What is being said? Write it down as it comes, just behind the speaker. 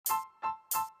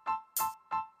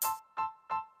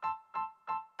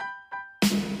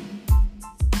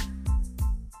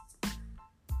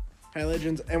Hey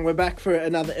legends, and we're back for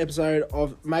another episode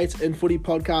of Mates and Footy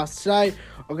podcast. Today,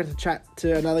 I'll get to chat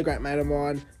to another great mate of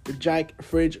mine, Jake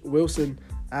Fridge Wilson.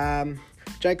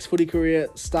 Jake's footy career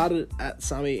started at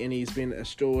Summy, and he's been a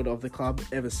steward of the club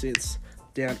ever since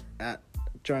down at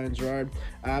Jones Road.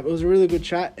 It was a really good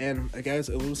chat, and it goes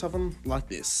a little something like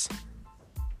this.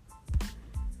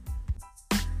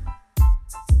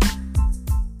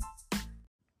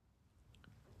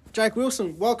 Jake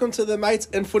Wilson, welcome to the Mates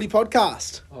and Footy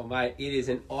podcast. Oh, mate, it is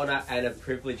an honour and a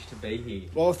privilege to be here.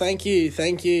 Well, thank you.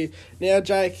 Now,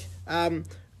 Jake,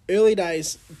 early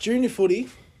days, junior footy.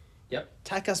 Yep.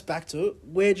 Take us back to it.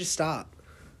 Where'd you start?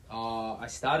 I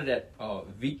started at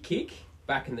Vic Kick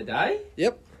back in the day.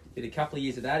 Yep. Did a couple of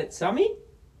years of that at Summy,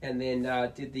 and then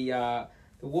did the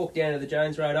walk down to the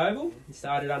Jones Road Oval.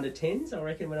 Started under 10s, I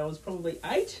reckon, when I was probably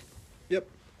 8. Yep.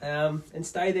 And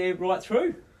stayed there right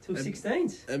through till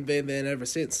 16s. And been there ever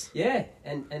since. Yeah,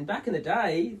 and back in the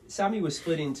day, Summy was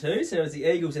split in two, so it was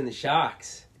the Eagles and the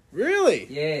Sharks. Really?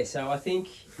 Yeah, so I think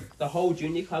the whole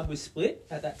junior club was split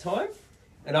at that time,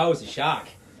 and I was a Shark.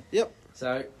 Yep.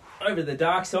 So, over the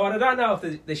dark side, I don't know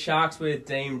if the Sharks were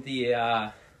deemed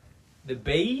the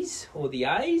Bs or the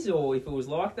As, or if it was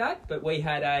like that, but we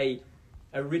had a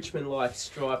Richmond-like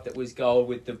stripe that was gold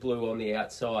with the blue on the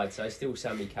outside, so still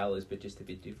Summy colours, but just a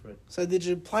bit different. So did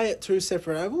you play at two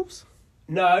separate ovals?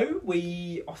 No,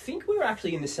 I think we were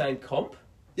actually in the same comp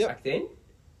back then,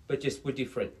 but just were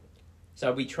different.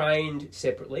 So we trained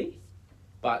separately,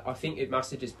 but I think it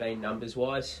must have just been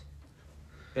numbers-wise,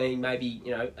 being maybe,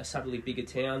 a subtly bigger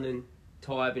town than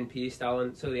Tybe and Pearcedale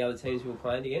and sort of the other teams we were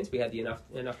playing against. We had enough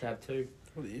to have two.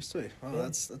 Well, it used to be. Oh, yeah.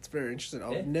 That's very interesting.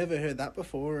 I've never heard that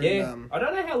before. Yeah, And, I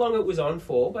don't know how long it was on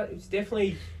for, but it was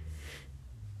definitely...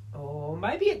 Oh,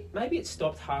 maybe it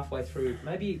stopped halfway through.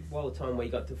 Maybe by the time we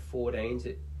got to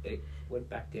 14s, it went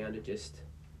back down to just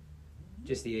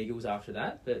the Eagles after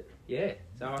that. But yeah,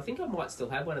 so I think I might still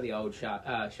have one of the old shark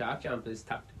jumpers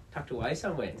tucked away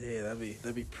somewhere. Yeah,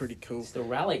 that'd be pretty cool. Still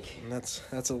relic. And that's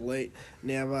elite.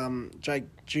 Now, Jake,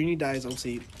 junior days,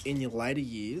 obviously, in your later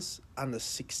years, under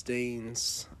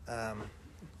 16s,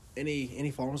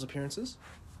 any finals appearances?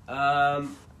 16s,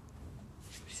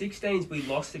 we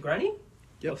lost to Granny.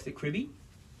 Yep. Lost to Cribby.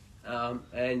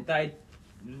 And they...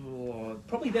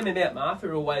 probably them and Mount Martha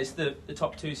are always the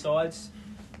top two sides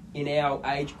in our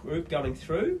age group going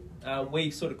through. We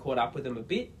sort of caught up with them a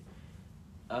bit.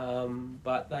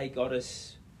 But they got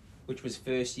us, which was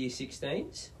first year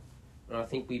 16s. And I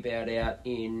think we bowed out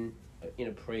in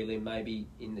a prelim, maybe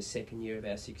in the second year of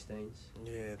our 16s.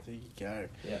 Yeah, there you go.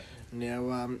 Yeah.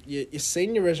 Now, your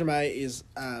senior resume is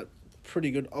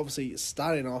pretty good. Obviously,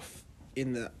 starting off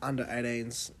in the under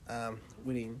 18s,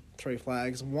 winning 3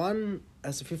 flags. One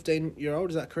as a 15-year-old,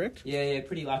 is that correct? Yeah,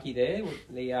 pretty lucky there.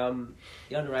 The under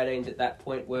 18s at that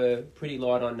point were pretty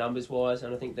light on numbers-wise,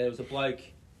 and I think there was a bloke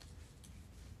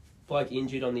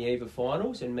injured on the eve of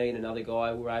finals, and me and another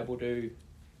guy were able to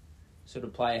sort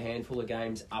of play a handful of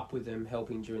games up with them,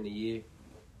 helping during the year.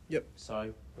 Yep. So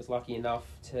I was lucky enough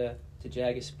to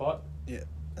jag a spot. Yeah,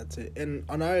 that's it. And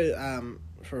I know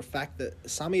for a fact that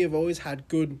some have always had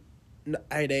good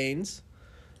 18s,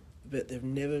 but they've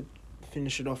never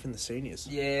finished it off in the seniors.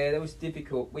 Yeah, that was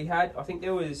difficult. I think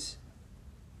there was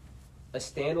a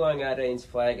standalone 18s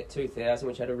flag at 2000,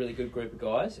 which had a really good group of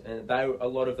guys, and a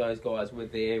lot of those guys were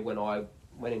there when I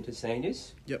went into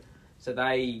seniors. Yep. So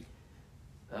they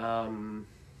were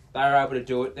able to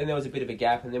do it. Then there was a bit of a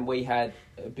gap, and then we had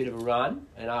a bit of a run.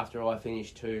 And after I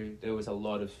finished too, there was a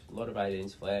lot of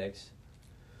 18s flags.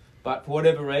 But for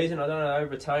whatever reason, I don't know,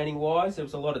 retaining wise, there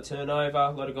was a lot of turnover.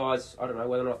 A lot of guys, I don't know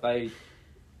whether or not they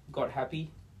got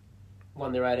happy,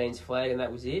 won their 18s flag, and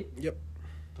that was it. Yep.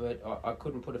 But I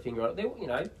couldn't put a finger on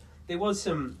it. There was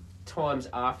some times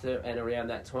after and around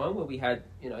that time where we had,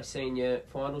 senior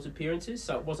finals appearances.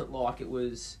 So it wasn't like it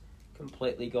was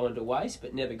completely gone to waste,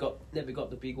 but never got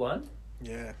the big one.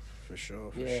 Yeah, for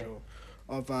sure.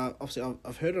 I've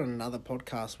heard on another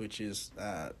podcast, which is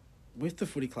with the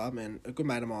footy club, and a good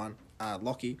mate of mine,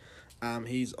 Lockie,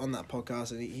 he's on that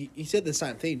podcast, and he said the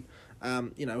same thing.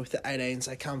 With the 18s,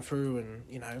 they come through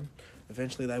and,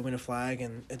 eventually they win a flag,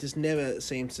 and it just never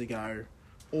seems to go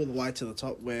all the way to the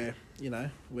top where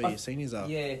your seniors are.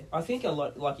 Yeah, I think a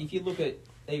lot, like if you look at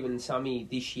even Summy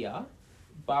this year,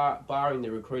 barring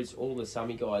the recruits, all the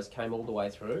Summy guys came all the way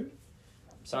through.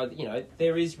 So,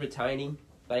 there is retaining.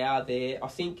 They are there. I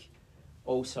think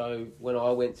also when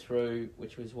I went through,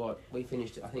 which was what we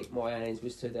finished, I think my 18s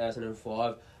was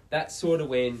 2005, that's sort of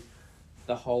when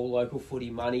the whole local footy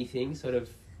money thing sort of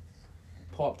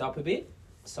popped up a bit.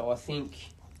 So I think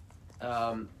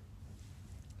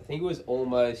it was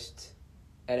almost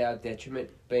at our detriment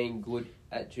being good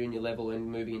at junior level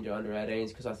and moving into under 18s,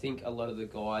 because I think a lot of the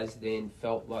guys then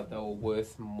felt like they were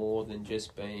worth more than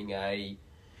just being I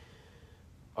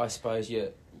suppose your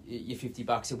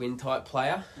 $50 a win type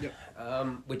player. Yep.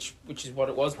 Which is what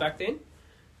it was back then.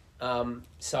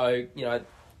 So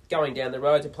going down the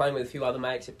road to playing with a few other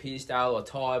mates at Pearsdale or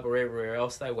Tybe or everywhere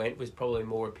else they went was probably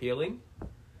more appealing.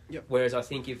 Yep. Whereas I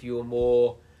think if you were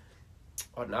more,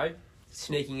 I don't know,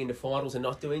 sneaking into finals and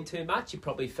not doing too much, you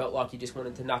probably felt like you just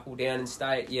wanted to knuckle down and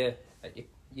stay at your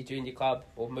junior club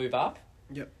or move up.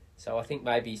 Yep. So I think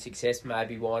maybe success might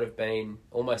have been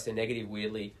almost a negative,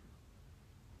 weirdly,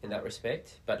 in that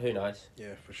respect. But who knows?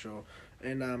 Yeah, for sure.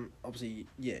 And obviously,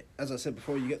 yeah, as I said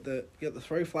before, you get the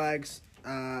 3 flags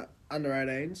under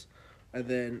 18s, and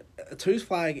then a 2s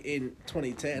flag in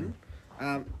 2010.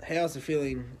 How's the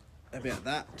feeling about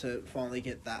that to finally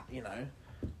get that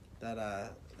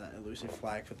that elusive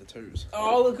flag for the 2s?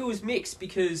 Oh, look, it was mixed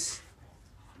because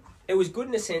it was good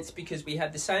in a sense because we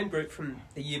had the same group from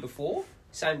the year before,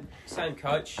 same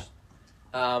coach.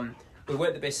 We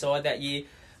weren't the best side that year,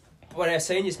 but our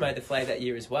seniors made the flag that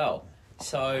year as well.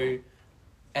 So,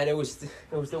 and it was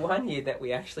the one year that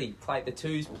we actually played, the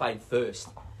 2s played first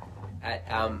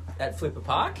at Flipper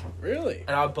Park. Really?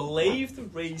 And I believe the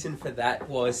reason for that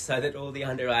was so that all the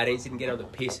under 18s didn't get on the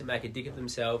piss and make a dick of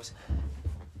themselves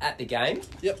at the game.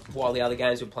 Yep. While the other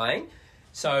games were playing.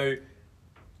 So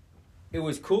it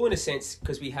was cool in a sense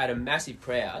because we had a massive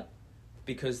crowd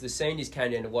because the seniors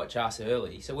came down to watch us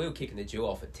early. So we were kicking the dew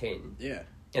off at 10. Yeah.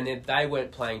 And then they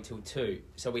weren't playing till 2.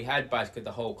 So we had basically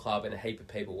the whole club and a heap of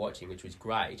people watching, which was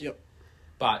great. Yep.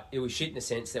 But it was shit in the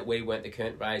sense that we weren't the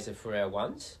current raiser for our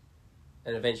ones.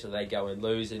 And eventually they go and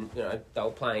lose, and they were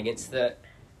playing against the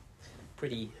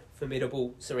pretty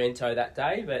formidable Sorrento that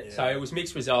day. But so it was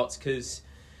mixed results because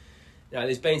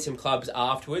there's been some clubs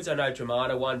afterwards. I know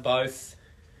Dramana won both.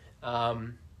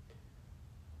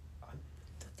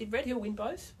 Did Red Hill win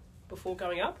both before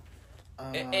going up?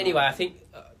 Anyway, I think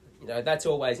that's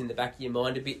always in the back of your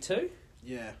mind a bit too.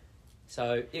 Yeah.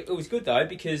 So it was good though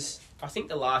because I think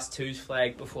the last 2s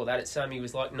flag before that at Summy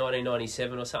was like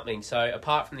 1997 or something. So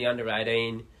apart from the under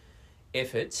 18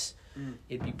 efforts,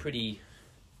 it'd be pretty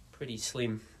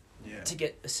slim to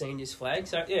get a seniors flag.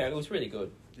 So yeah, it was really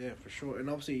good. Yeah, for sure. And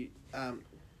obviously,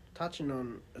 touching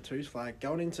on a 2s flag,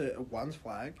 going into a 1s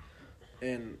flag,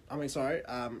 and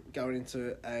going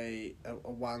into a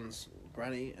 1s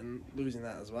granny and losing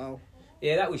that as well.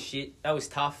 Yeah, that was shit. That was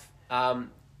tough.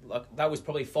 That was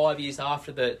probably 5 years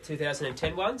after the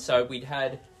 2010 one, so we'd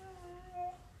had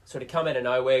sort of come out of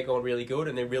nowhere, gone really good,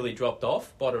 and then really dropped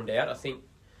off, bottomed out. I think,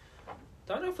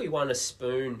 don't know if we won a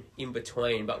spoon in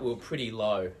between, but we were pretty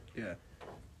low. Yeah.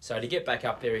 So to get back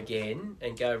up there again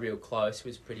and go real close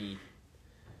was pretty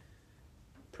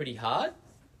hard,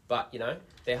 but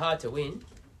they're hard to win.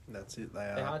 That's it.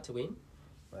 They're hard to win.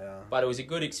 They are. But it was a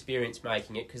good experience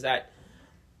making it because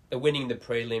winning the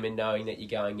prelim and knowing that you're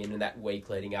going in and that week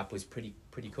leading up was pretty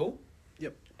cool.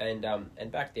 Yep.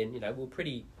 And back then, we were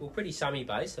pretty Summy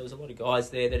based. There was a lot of guys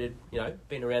there that had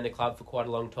been around the club for quite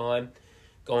a long time,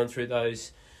 gone through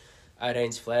those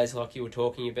 18s flags like you were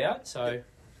talking about. So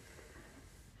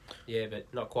yeah,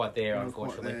 but not quite there,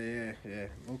 unfortunately. Yeah.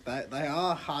 Look, they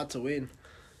are hard to win.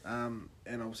 And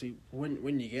obviously,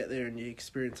 when you get there and you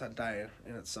experience that day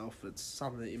in itself, it's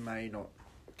something that you may not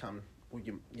come. Well,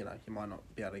 you might not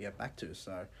be able to get back to.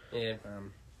 So yeah,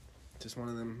 just one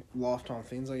of them lifetime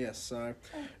things, I guess. So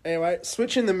anyway,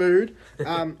 switching the mood.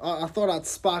 I thought I'd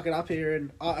spark it up here,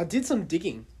 and I did some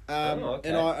digging. Okay.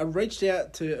 And I reached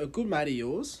out to a good mate of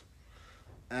yours,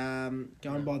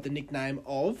 going by the nickname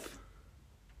of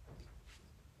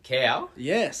Cow.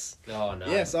 Yes. Oh no.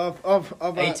 Yes, I've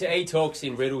he talks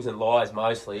in riddles and lies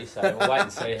mostly, so we'll wait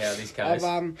and see how this goes.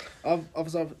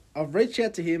 I've reached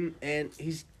out to him, and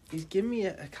he's given me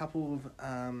a couple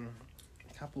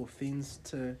of things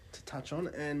to touch on,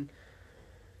 and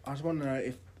I just want to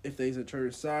know if these are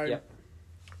true. So, yep.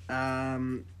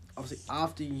 Obviously,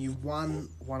 after you won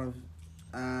one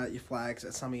of your flags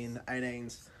at something in the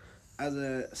 18s, as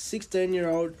a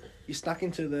 16-year-old, you stuck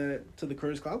into the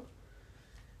Cruise Club.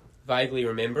 Vaguely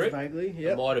remember it. Vaguely,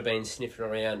 yeah. I might have been sniffing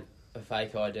around a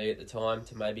fake ID at the time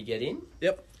to maybe get in.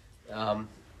 Yep.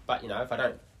 But if I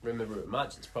don't remember it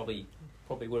much, it's probably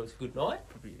what it was a good night.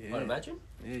 Probably, yeah. I'd imagine.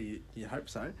 Yeah, you hope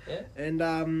so. Yeah.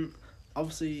 And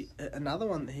obviously another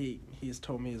one that he has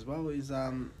told me as well is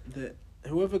that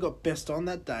whoever got best on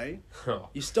that day,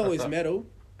 you stole his medal,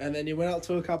 and then you went up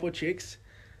to a couple of chicks,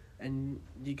 and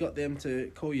you got them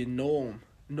to call you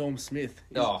Norm Smith.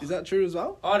 Is that true as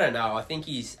well? I don't know. I think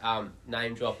he's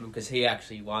name dropping because he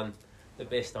actually won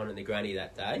the best on in the granny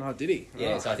that day. Oh, did he?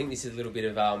 Yeah, Oh. so I think this is a little bit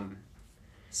of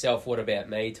self-what about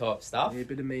me type stuff. Yeah, a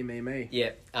bit of me.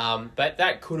 Yeah, but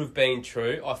that could have been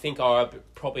true. I think I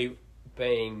probably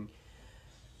being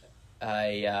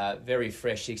a very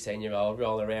fresh 16-year-old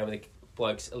rolling around with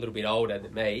blokes a little bit older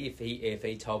than me. If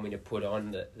he told me to put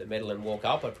on the medal and walk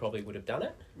up, I probably would have done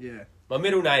it. Yeah. My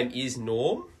middle name is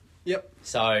Norm. Yep.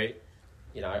 So,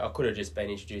 you know, I could have just been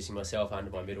introducing myself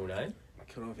under my middle name.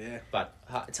 Could have, yeah. But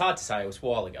it's hard to say. It was a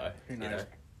while ago. Who knows? You know?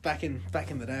 Back in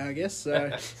the day, I guess. So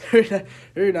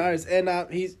who knows? And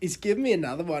he's given me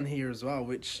another one here as well,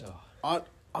 which I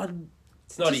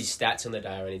it's not his stats on the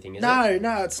day or anything, is it?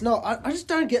 No, it's not. I just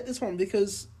don't get this one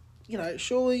because, you know,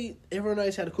 surely everyone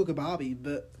knows how to cook a barbie,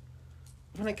 but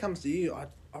when it comes to you, I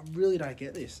really don't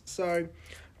get this. So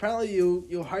apparently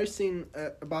you're hosting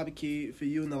a barbecue for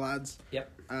you and the lads.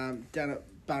 Yep. Down at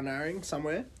Balnarring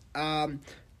somewhere.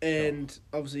 And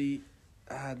obviously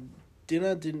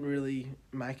dinner didn't really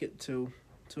make it till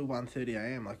 1:30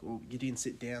 a.m. Like, well, you didn't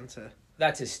sit down to...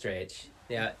 That's a stretch.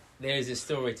 Now, there is a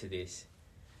story to this.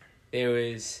 There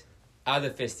was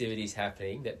other festivities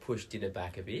happening that pushed dinner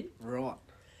back a bit. Right.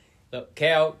 Look,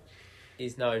 Cow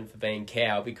is known for being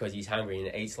cow because he's hungry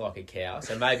and eats like a cow,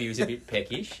 so maybe he was a bit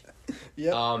peckish.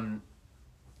 Yep.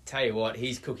 Tell you what,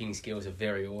 his cooking skills are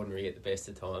very ordinary at the best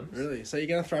of times. Really? So you're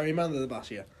going to throw him under the bus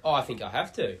here? Oh, I think I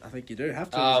have to. I think you do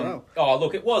have to as well. Oh,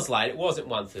 look, it was late. It wasn't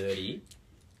 1:30.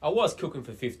 I was cooking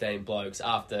for 15 blokes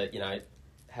after, you know,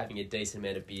 having a decent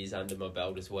amount of beers under my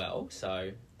belt as well.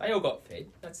 So they all got fed.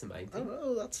 That's the main thing.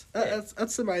 Oh, that's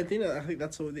the main thing. I think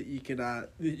that's all that you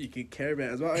could care about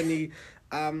as well. And he,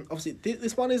 obviously,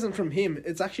 this one isn't from him.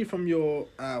 It's actually from your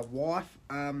wife.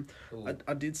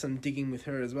 I did some digging with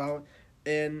her as well.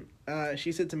 And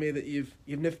she said to me that you've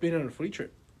never been on a footy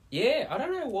trip. Yeah, I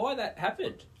don't know why that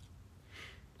happened.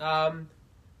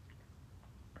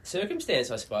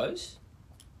 Circumstance, I suppose.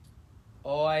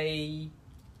 I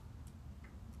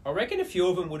reckon a few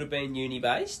of them would have been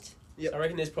uni-based. Yep. So I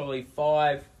reckon there's probably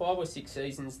five or six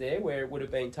seasons there where it would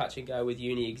have been touch and go with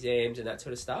uni exams and that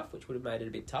sort of stuff, which would have made it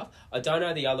a bit tough. I don't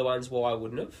know the other ones why I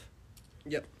wouldn't have.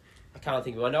 Yep. I can't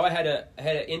think of one. I know I had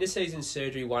an inter-season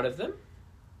surgery, one of them.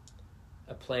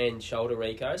 A planned shoulder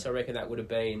reco, so I reckon that would have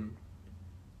been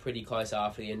pretty close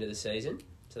after the end of the season.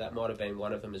 So that might have been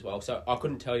one of them as well. So I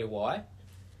couldn't tell you why.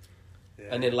 Yeah.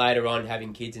 And then later on,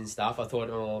 having kids and stuff, I thought,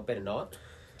 oh, better not.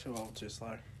 Too old, too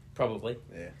slow. Probably.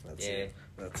 Yeah, that's it.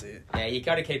 That's it. Yeah, you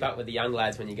got to keep up with the young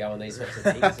lads when you go on these sorts of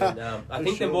things. And I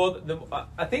think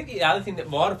I think the other thing that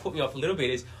might have put me off a little bit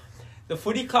is the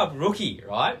footy club rookie,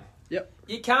 right? Yep.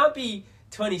 You can't be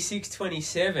 26,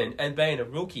 27 and being a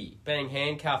rookie, being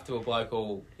handcuffed to a bloke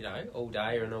all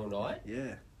day and all night.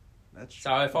 Yeah, that's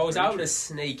true. So if I was able to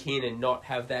sneak in and not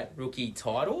have that rookie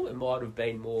title, it might have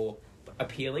been more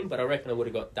appealing, but I reckon I would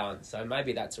have got done. So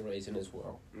maybe that's a reason as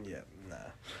well. Yeah,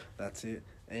 that's it.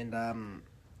 And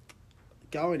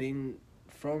going in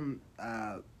from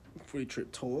footy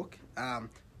trip talk,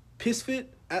 piss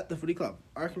fit at the footy club.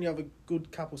 I reckon you have a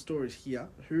good couple stories here.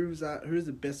 Who's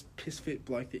the best piss fit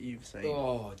bloke that you've seen?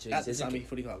 Oh, jeez, at the Sami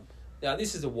footy club. Now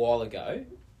this is a while ago,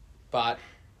 but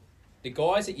the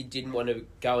guys that you didn't want to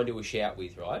go into a shout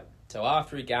with, right? So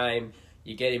after a game,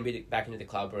 you get him back into the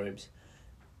club rooms.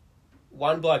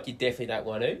 One bloke you definitely don't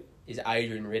want to is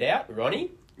Adrian Ridout,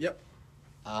 Ronnie. Yep.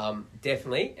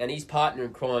 Definitely, and his partner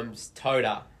in crime's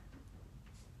Toda.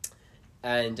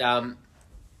 And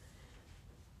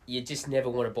you just never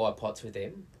want to buy pots with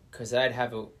them because they'd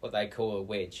have what they call a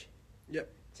wedge. Yep.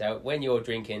 So when you're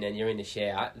drinking and you're in the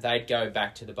shower, they'd go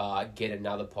back to the bar, get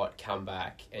another pot, come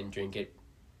back and drink it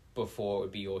before it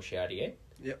would be your shower again.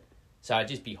 Yep. So it'd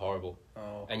just be horrible.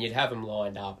 Oh. And you'd have them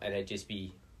lined up and it'd just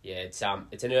be, it's an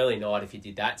early night if you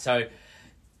did that. So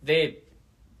they're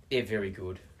very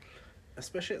good.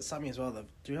 Especially at Sami as well, they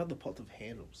do have the pots with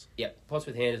handles. Yep, pots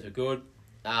with handles are good.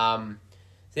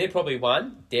 They're probably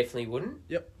one, definitely wouldn't.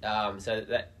 Yep. So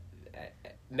that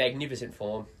magnificent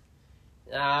form.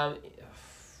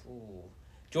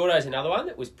 Jordo's another one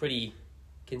that was pretty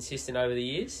consistent over the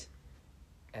years,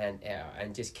 and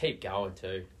just keep going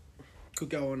too. Could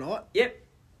go all night. Yep.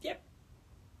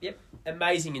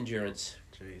 Amazing endurance.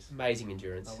 Jeez. Amazing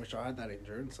endurance. I wish I had that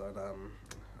endurance.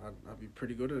 I'd be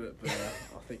pretty good at it, but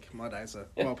I think my days are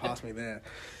well past me there.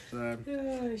 So.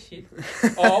 Oh shit.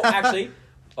 Oh, actually,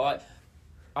 I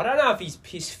don't know if he's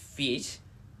piss fit,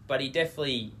 but he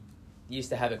definitely used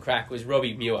to have a crack. Was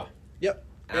Robbie Muir. Yep.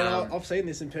 And I've seen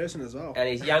this in person as well. And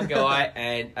he's a young guy,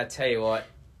 and I tell you what,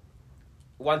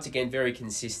 once again, very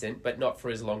consistent, but not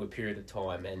for as long a period of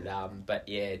time. And but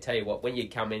yeah, tell you what, when you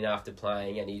come in after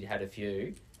playing and he'd had a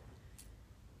few,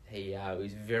 He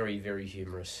was very, very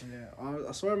humorous. Yeah,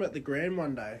 I saw him at the Grand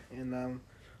one day, and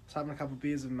was having a couple of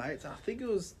beers with mates. I think it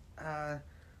was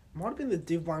might have been the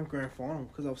Div 1 Grand Final,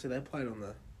 because obviously they played on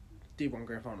the Div 1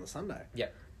 Grand Final on the Sunday.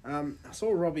 Yep. I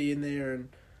saw Robbie in there, and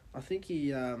I think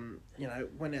he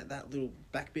went out that little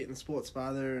back bit in the sports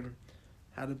bar there and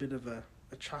had a bit of a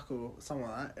chuckle or something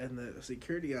like that, and the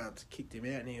security guards kicked him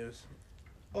out, and he was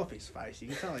off his face. You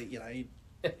can tell, he'd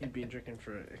been drinking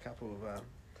for a couple of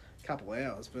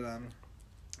hours, but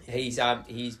his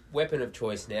weapon of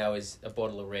choice now is a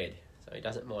bottle of red, so he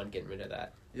doesn't mind getting rid of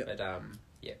that. Yep. But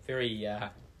very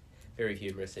very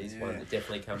humorous. He's one that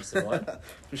definitely comes to mind.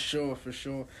 For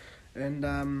sure. And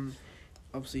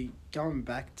obviously going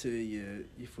back to your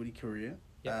footy career,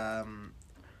 yep.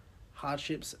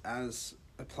 Hardships as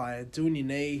a player, doing your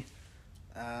knee,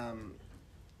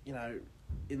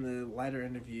 in the later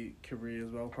end of your career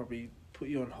as well, probably put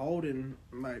you on hold and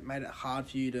made it hard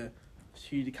for you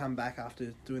to come back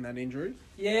after doing that injury.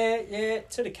 Yeah,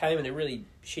 it sort of came in a really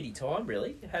shitty time,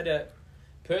 really.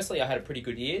 Personally, I had a pretty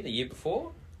good year the year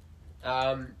before,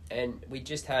 and we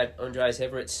just had Andres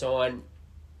Everett sign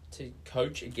to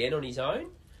coach again on his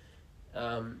own,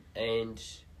 and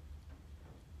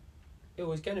it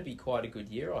was going to be quite a good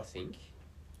year, I think.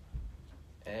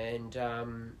 And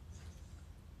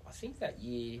I think that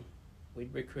year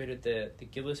we'd recruited the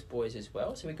Gillis boys as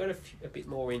well, so we got a bit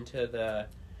more into the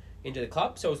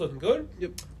club, so it was looking good.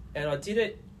 Yep. And I did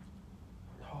it.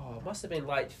 It must have been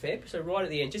late Feb, so right at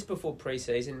the end, just before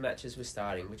pre-season matches were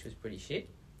starting, which was pretty shit.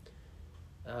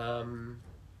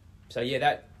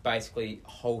 That basically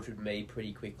halted me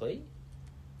pretty quickly.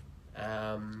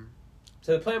 So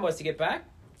the plan was to get back.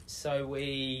 So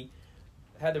we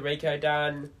had the Rico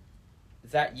done.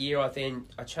 That year I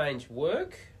changed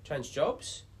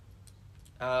jobs,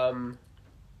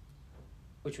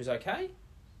 which was okay.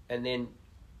 And then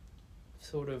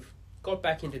sort of got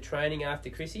back into training after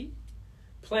Chrissy,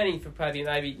 planning for probably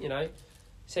maybe,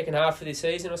 second half of the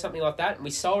season or something like that. And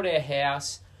we sold our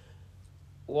house.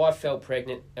 Wife fell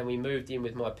pregnant and we moved in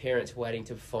with my parents waiting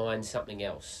to find something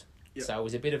else. Yep. So it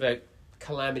was a bit of a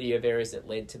calamity of errors that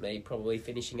led to me probably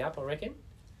finishing up, I reckon.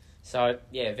 So,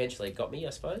 eventually it got me, I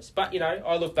suppose. But,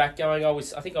 I look back going,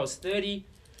 I think I was 30,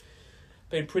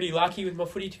 been pretty lucky with my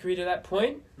footy career to that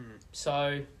point. Mm.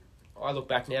 So I look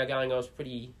back now going I was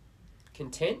pretty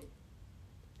content.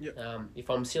 Yep. If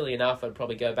I'm silly enough, I'd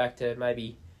probably go back to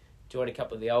maybe join a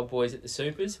couple of the old boys at the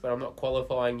Supers, but I'm not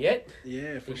qualifying yet. Yeah, for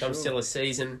sure. I think I'm still a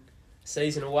season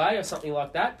away or something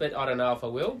like that, but I don't know if I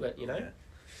will, but Yeah,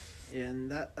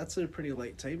 and that's a pretty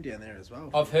elite team down there as well.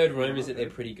 I've heard rumours that they're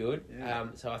pretty good. Yeah.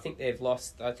 So I think they've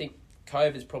lost. I think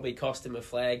COVID's probably cost them a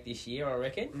flag this year, I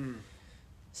reckon. Mm.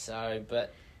 So,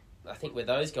 but I think with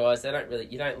those guys,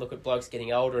 you don't look at blokes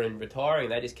getting older and retiring,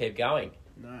 they just keep going.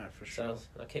 No, for sure.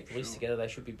 So I keep the list together, they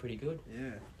should be pretty good.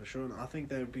 Yeah, for sure. And I think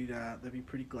they'd be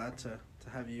pretty glad to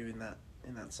have you in that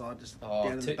side, just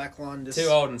down in the back line. Too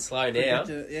old and slow now.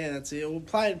 That's it. Well,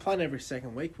 playing every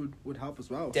second week would help as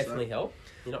well. Definitely help.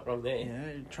 You're not wrong there.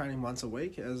 Yeah, training once a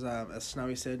week, as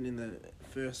Snowy said in the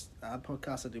first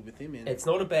podcast I did with him. It's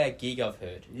not a bad gig, I've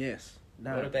heard. Yes.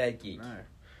 No. Not a bad gig. No.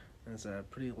 There's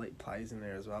pretty elite plays in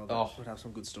there as well that would have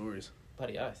some good stories.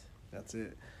 Bloody oath. That's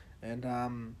it. And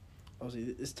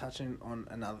obviously, this touching on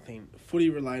another thing, footy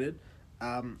related.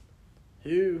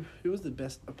 Who was the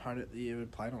best opponent that you ever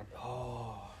played on?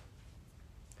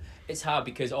 It's hard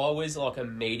because I was like a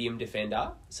medium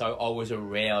defender, so I was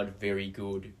around very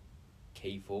good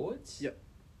key forwards. Yep.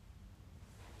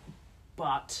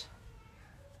 But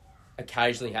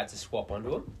occasionally had to swap onto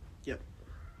them. Yep.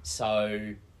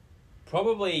 So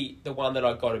probably the one that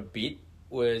I got a bit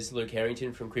was Luke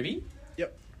Harrington from Cribby.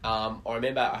 Yep. I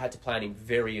remember I had to play him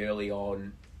very early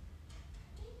on,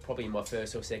 probably in my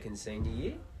first or second senior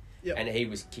year. Yep. And he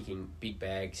was kicking big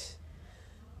bags.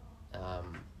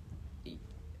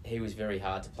 He was very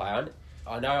hard to play on.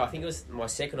 I think it was my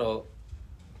second or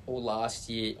last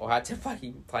year, I had to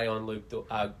fucking play on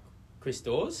Chris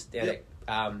Dawes down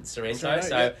at Sorrento.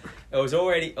 So it was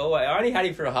already... I only had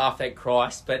him for a half, thank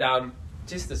Christ, but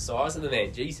just the size of the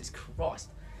man, Jesus Christ.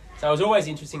 So it was always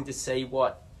interesting to see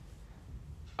what,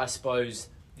 I suppose,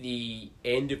 the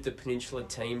end of the Peninsula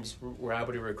teams were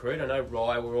able to recruit. I know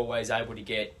Rye were always able to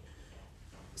get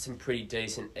some pretty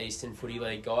decent Eastern Footy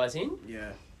League guys in.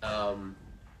 Yeah.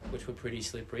 Which were pretty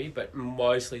slippery, but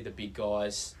mostly the big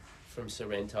guys from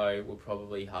Sorrento were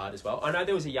probably hard as well. I know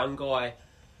there was a young guy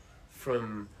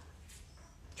from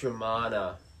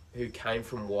Dramana who came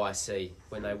from YC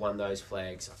when they won those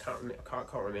flags. I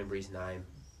can't remember his name.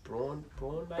 Braun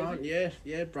maybe?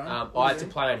 Braun. I had to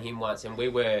play on him once, and we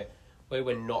were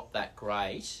not that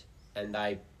great, and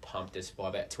they pumped us by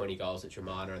about 20 goals at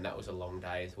Dramana, and that was a long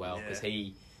day as well because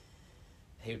he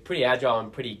was pretty agile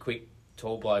and pretty quick,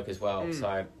 tall bloke as well.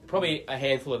 So probably a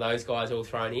handful of those guys all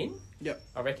thrown in. Yep.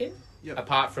 I reckon. Yep.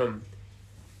 Apart from,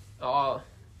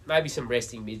 maybe some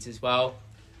resting mids as well.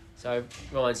 So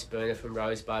Ryan Spooner from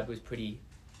Rosebud was pretty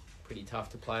tough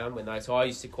to play on when those. So I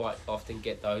used to quite often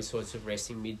get those sorts of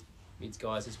resting mids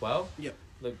guys as well. Yep.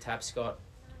 Luke Tapscott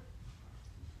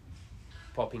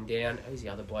popping down. Who's the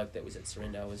other bloke that was at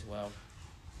Sorrento as well?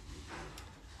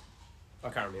 I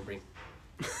can't remember him.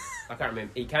 I can't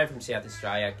remember. He came from South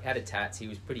Australia, had a tats. He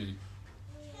was pretty...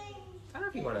 I don't know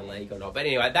if he won a league or not. But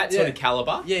anyway, that sort of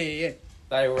calibre. Yeah.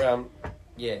 They were,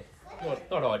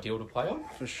 not ideal to play on.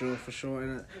 For sure.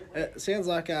 And it sounds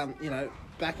like,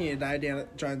 back in your day down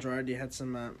at Jones Road, you had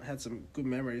some good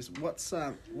memories. What's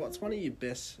one of your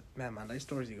best Mad Monday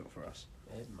stories you got for us?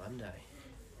 Mad Monday.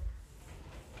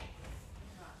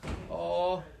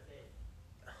 Oh,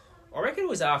 I reckon it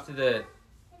was after the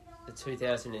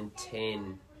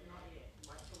 2010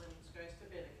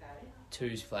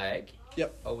 twos flag.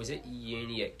 Yep. I was at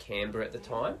uni at Canberra at the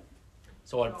time,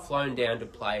 so I'd flown down to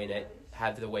play in it,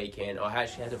 have the weekend. I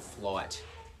actually had a flight.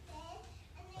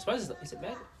 I suppose was it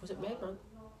Mad Monday?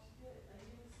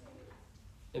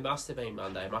 It must have been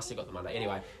Monday. I must have got the Monday.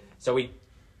 Anyway, so we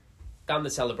done the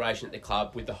celebration at the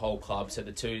club with the whole club. So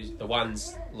the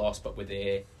ones lost but were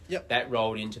there. Yep. That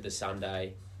rolled into the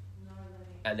Sunday.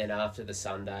 And then after the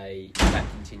Sunday, that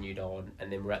continued on.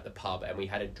 And then we're at the pub and we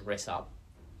had a dress up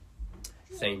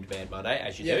themed Mad Monday,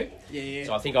 as you do. Yeah.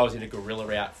 So I think I was in a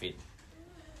gorilla outfit.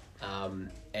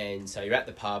 And so you're at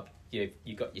the pub, you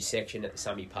got your section at the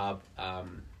Summy pub,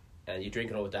 and you're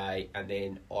drinking all day. And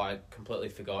then I completely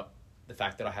forgot the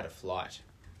fact that I had a flight.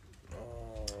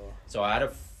 Oh. So I had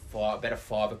about a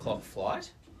 5 o'clock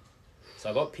flight. So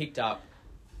I got picked up.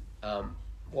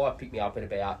 Wife picked me up at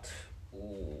about,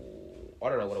 I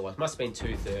don't know what it was. Must have been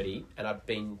 2:30, and I'd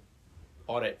been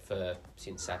on it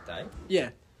since Saturday.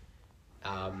 Yeah.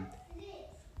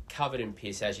 Covered in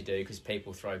piss, as you do, because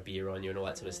people throw beer on you and all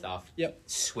that sort of stuff. Yep.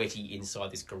 Sweaty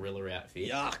inside this gorilla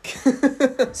outfit.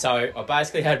 Yuck. So I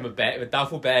basically had my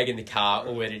duffel bag in the car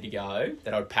all ready to go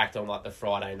that I'd packed on like the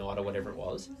Friday night or whatever it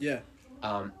was. Yeah.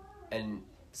 And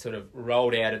sort of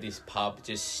rolled out of this pub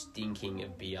just stinking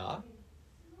of beer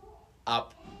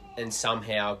up and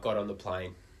somehow got on the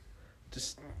plane.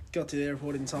 Just got to the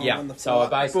airport in time. Yeah, On the flight. so I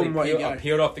basically Boom,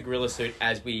 peeled off the gorilla suit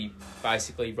as we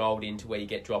basically rolled into where you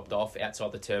get dropped off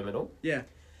outside the terminal. Yeah.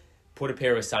 Put a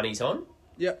pair of sunnies on.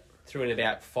 Yep. Threw in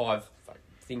about 5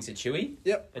 things of chewy.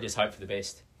 Yep. And just hope for the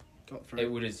best. Got through.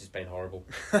 It would have just been horrible.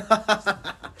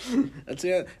 That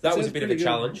was a bit of a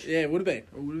challenge. Yeah, it would have been.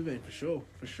 It would have been, for sure.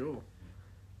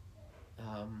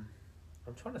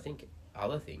 I'm trying to think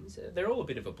other things. They're all a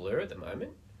bit of a blur at the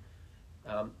moment.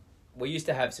 We used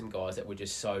to have some guys that were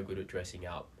just so good at dressing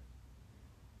up.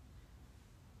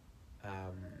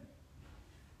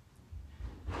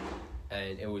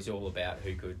 And it was all about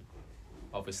who could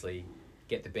obviously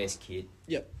get the best kit.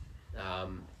 Yep.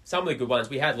 Some of the good ones,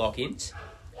 we had lock-ins.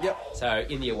 Yep. So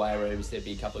in the away rooms, there'd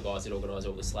be a couple of guys that organise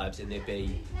all the slabs, and there'd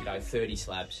be 30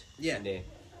 slabs. Yeah. And they're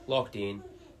locked in,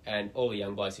 and all the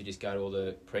young blokes would just go to all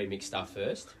the pre-mixed stuff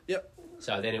first. Yep.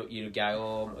 So then you'd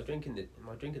go, am I drinking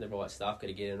the right stuff? Got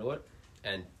to get into it,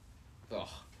 and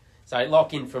so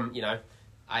lock in from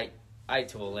 8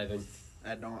 to 11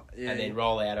 at night, yeah, and then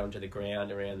roll out onto the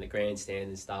ground around the grandstand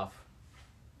and stuff.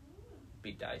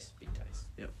 Big days.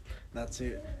 Yep, that's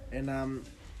it. And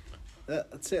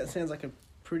that sounds like a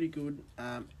pretty good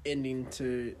ending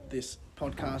to this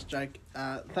podcast, Jake.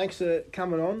 Thanks for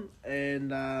coming on,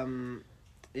 and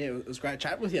it was great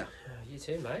chatting with you. You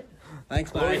too, mate.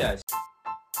 Thanks, Glory mate. days.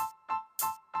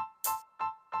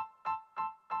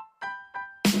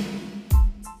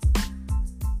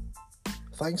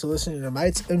 Thanks for listening to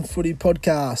Mates and Footy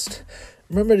Podcast.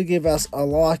 Remember to give us a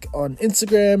like on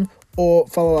Instagram or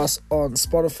follow us on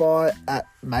Spotify at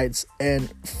Mates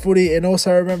and Footy. And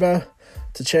also remember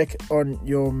to check on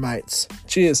your mates.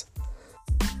 Cheers.